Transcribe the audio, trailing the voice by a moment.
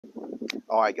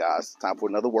All right, guys, time for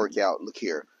another workout. Look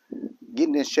here,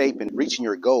 getting in shape and reaching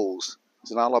your goals.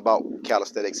 It's not all about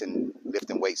calisthenics and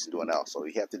lifting weights and doing that. So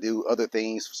you have to do other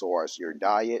things as far as your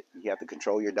diet. You have to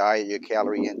control your diet, your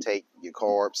calorie intake, your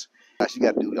carbs. You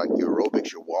got to do like your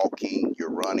aerobics, your walking, your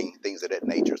running, things of that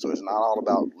nature. So it's not all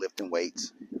about lifting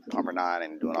weights, pumping iron,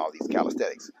 and doing all these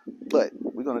calisthenics. But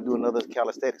we're going to do another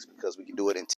calisthenics because we can do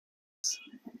it in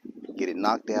get it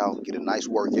knocked out, get a nice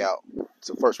workout.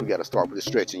 So first we got to start with the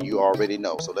stretching. You already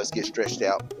know. So let's get stretched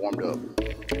out, warmed up.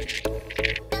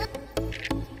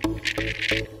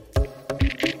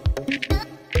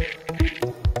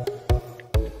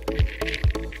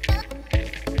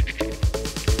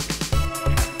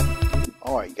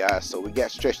 All right, guys, so we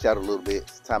got stretched out a little bit.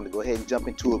 It's time to go ahead and jump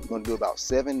into it. We're going to do about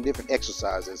 7 different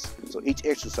exercises. So each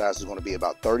exercise is going to be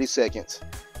about 30 seconds,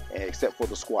 and except for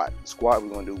the squat. The squat, we're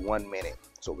going to do 1 minute.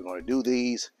 So we're going to do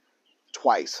these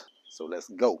twice. So let's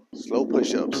go. Slow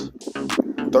push-ups,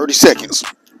 30 seconds.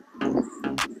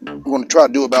 We're going to try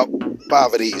to do about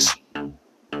 5 of these.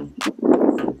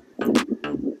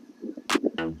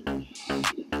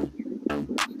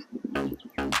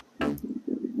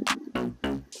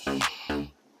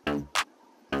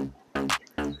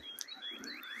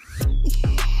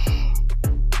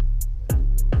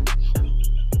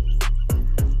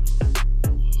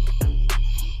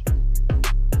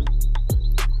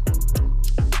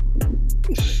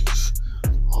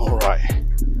 All right,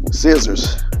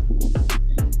 scissors.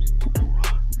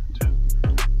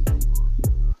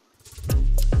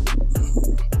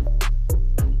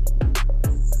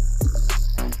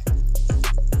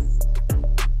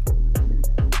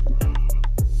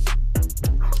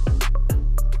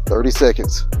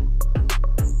 Seconds.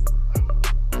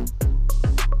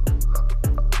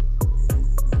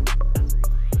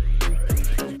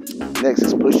 Next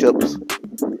is push-ups,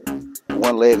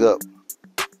 1 leg up.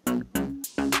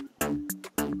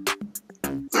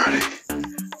 30.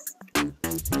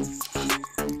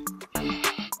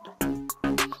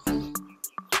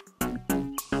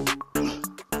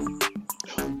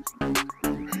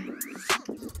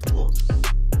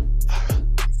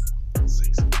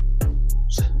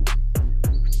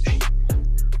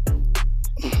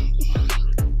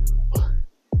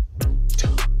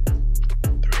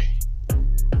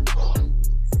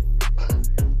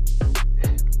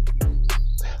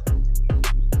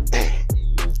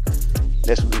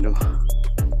 Next we're going to do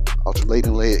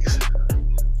alternating legs.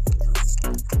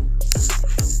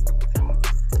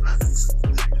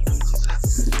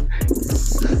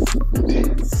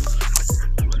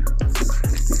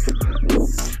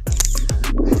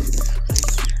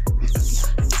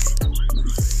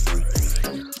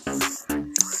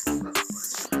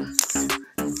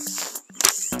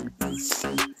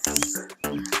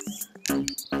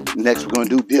 Next we're going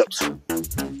to do dips.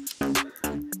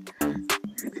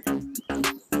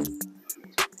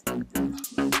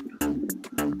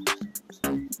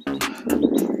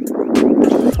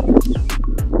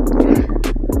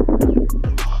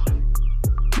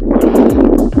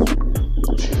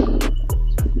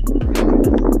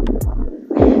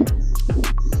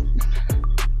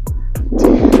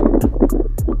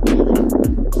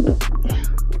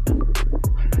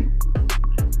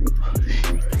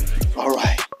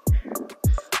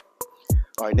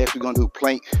 All right, next we're going to do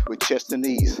plank with chest to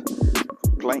knees.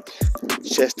 Plank,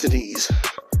 chest to knees.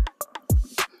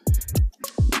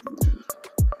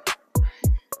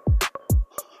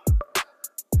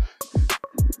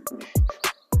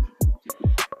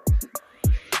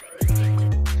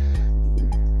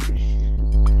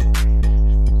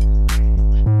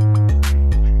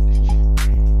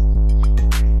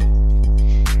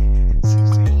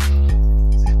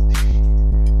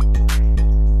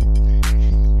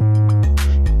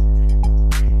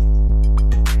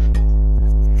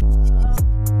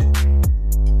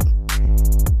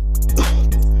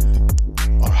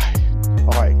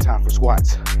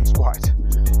 Squats,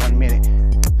 1 minute.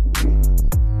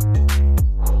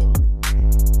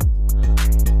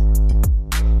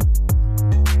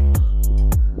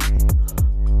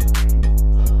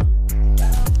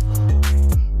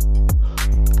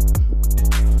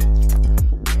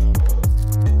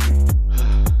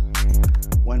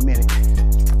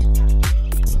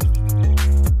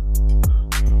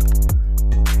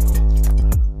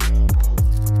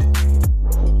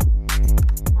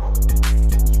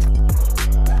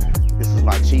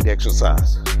 Cheat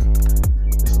exercise.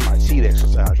 This is my cheat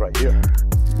exercise right here.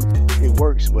 It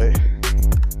works, but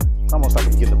it's almost like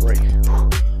I'm getting a break.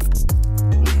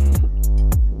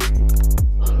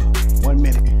 1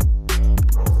 minute.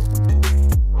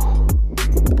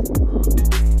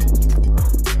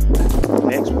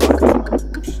 Next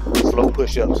one, slow push.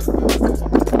 push-ups.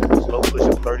 Slow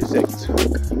push-up, 30 seconds.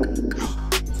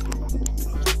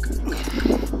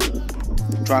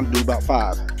 I'm trying to do about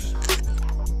 5.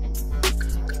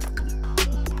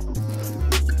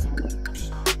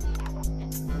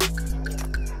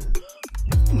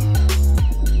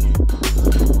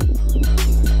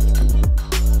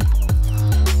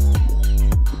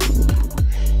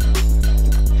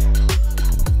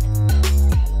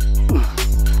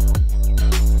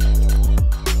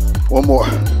 One more.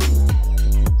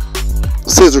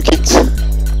 Scissor kicks.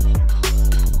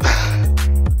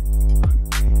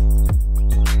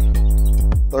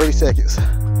 Seconds.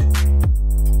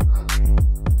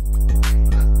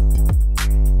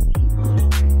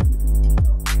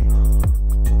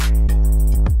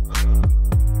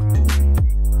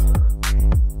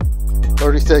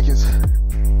 Seconds.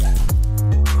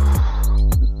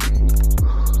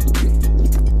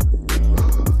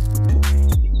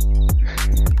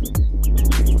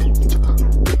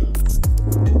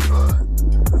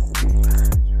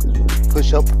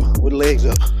 Push up with legs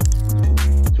up.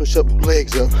 Push up,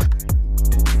 legs up.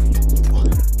 1,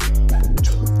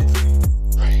 2,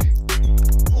 3,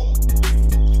 4,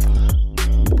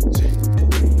 6,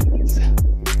 7,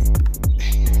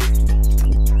 8.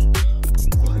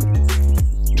 1,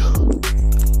 2,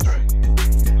 3,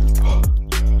 4.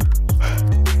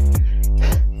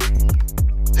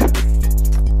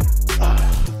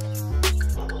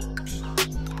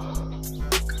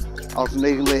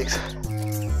 Alternating legs.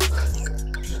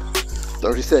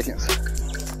 30 seconds.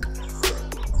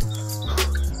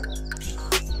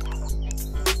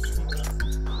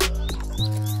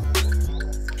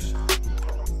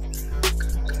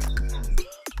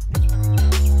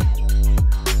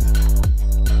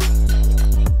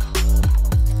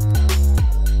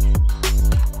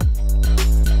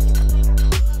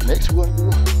 Next we're going to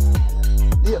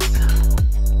do dips.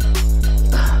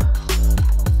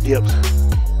 Dips.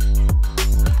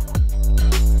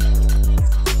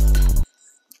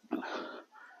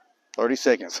 30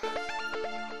 seconds.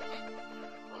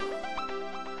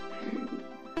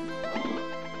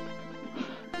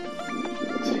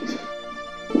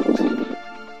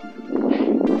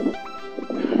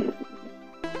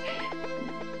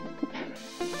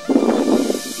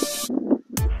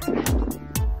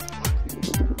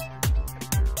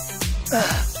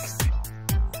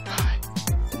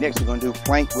 Next, we're going to do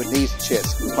plank with knees to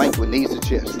chest. Plank with knees to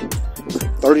chest.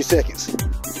 30 seconds.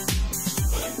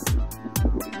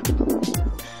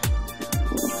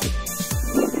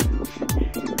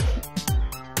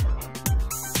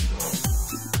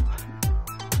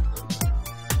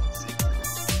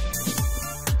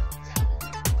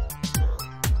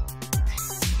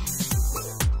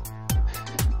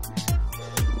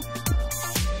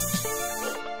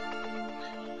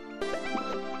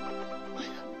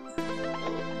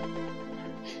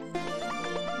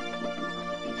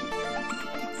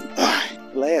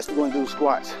 Last, we're going to do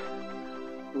squats.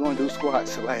 We're going to do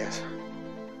squats last.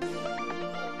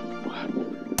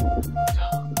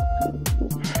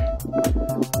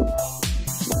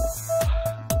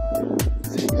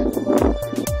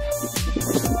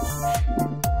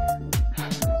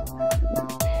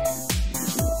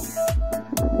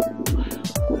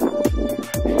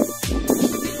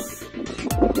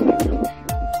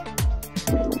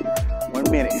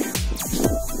 1 minute.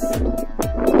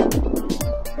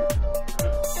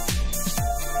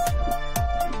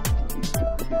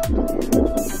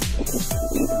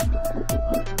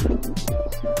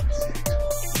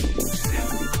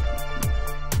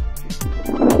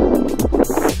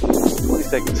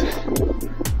 Seconds.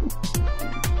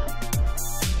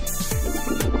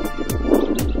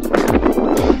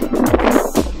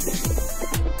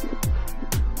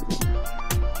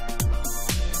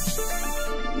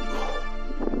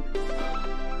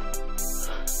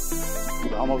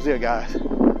 We're almost there, guys.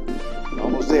 We're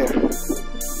almost there.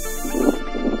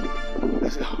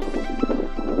 Let's go.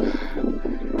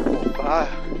 5,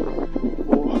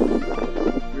 4,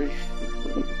 3,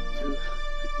 2,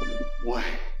 1.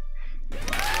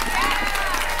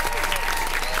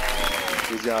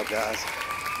 Good job, guys.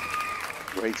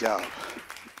 Great job.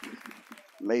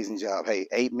 Amazing job. Hey,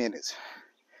 8 minutes.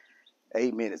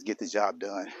 8 minutes. Get the job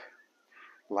done.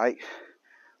 Like,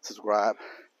 subscribe,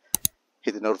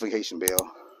 hit the notification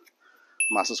bell.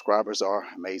 My subscribers are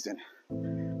amazing.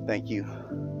 Thank you.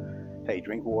 Hey,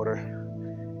 drink water,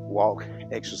 walk,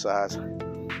 exercise,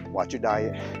 watch your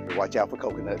diet, watch out for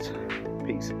coconuts.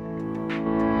 Peace.